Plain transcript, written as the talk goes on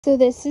So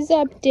this is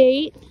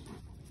update.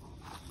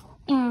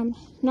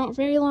 Not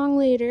very long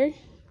later,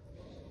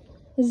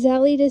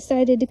 Zelly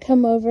decided to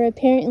come over.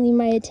 Apparently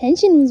my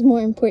attention was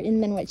more important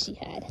than what she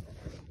had.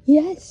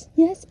 Yes,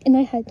 yes. And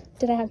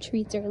did I have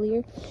treats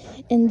earlier?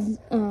 And,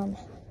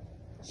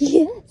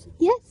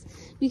 yes.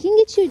 We can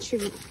get you a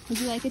treat.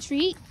 Would you like a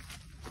treat?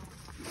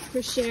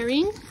 For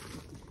sharing?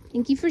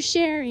 Thank you for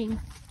sharing.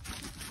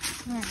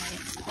 All right.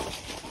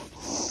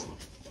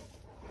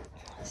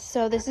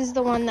 So this is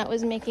the one that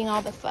was making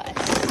all the fuss.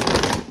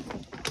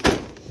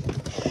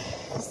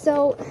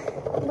 So,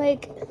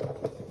 like,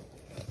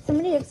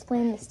 somebody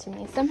explained this to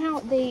me. Somehow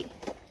they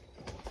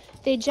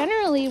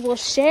generally will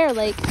share,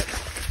 like,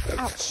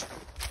 ouch.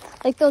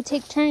 Like, they'll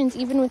take turns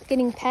even with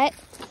getting pet.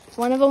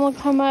 One of them will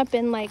come up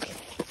and, like,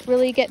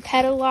 really get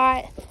pet a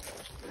lot.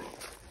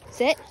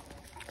 Sit.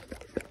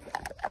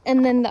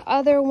 And then the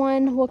other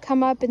one will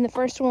come up and the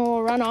first one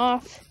will run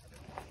off.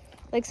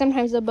 Like,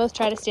 sometimes they'll both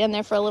try to stand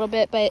there for a little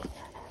bit, but...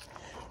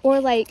 Or,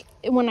 like,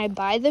 when I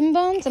buy them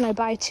bones and I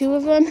buy 2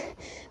 of them,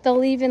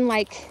 they'll even,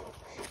 like,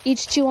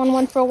 each chew on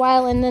one for a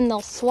while and then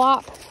they'll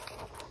swap.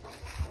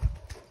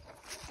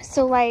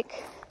 So,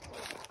 like,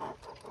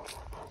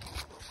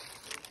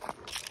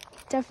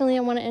 definitely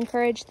I want to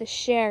encourage the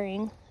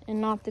sharing and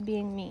not the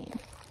being mean.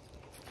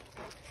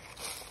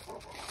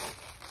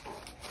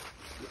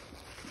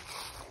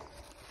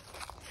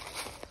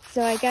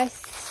 So I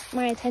guess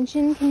my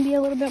attention can be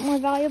a little bit more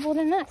valuable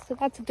than that, so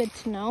that's good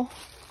to know.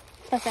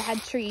 Plus I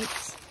had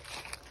treats.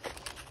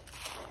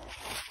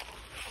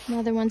 The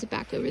other one's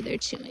back over there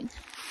chewing.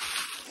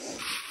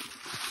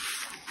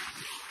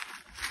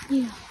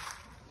 Yeah,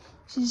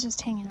 she's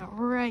just hanging out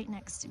right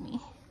next to me.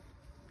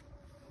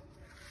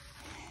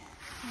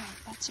 All right,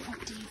 that's your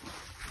update.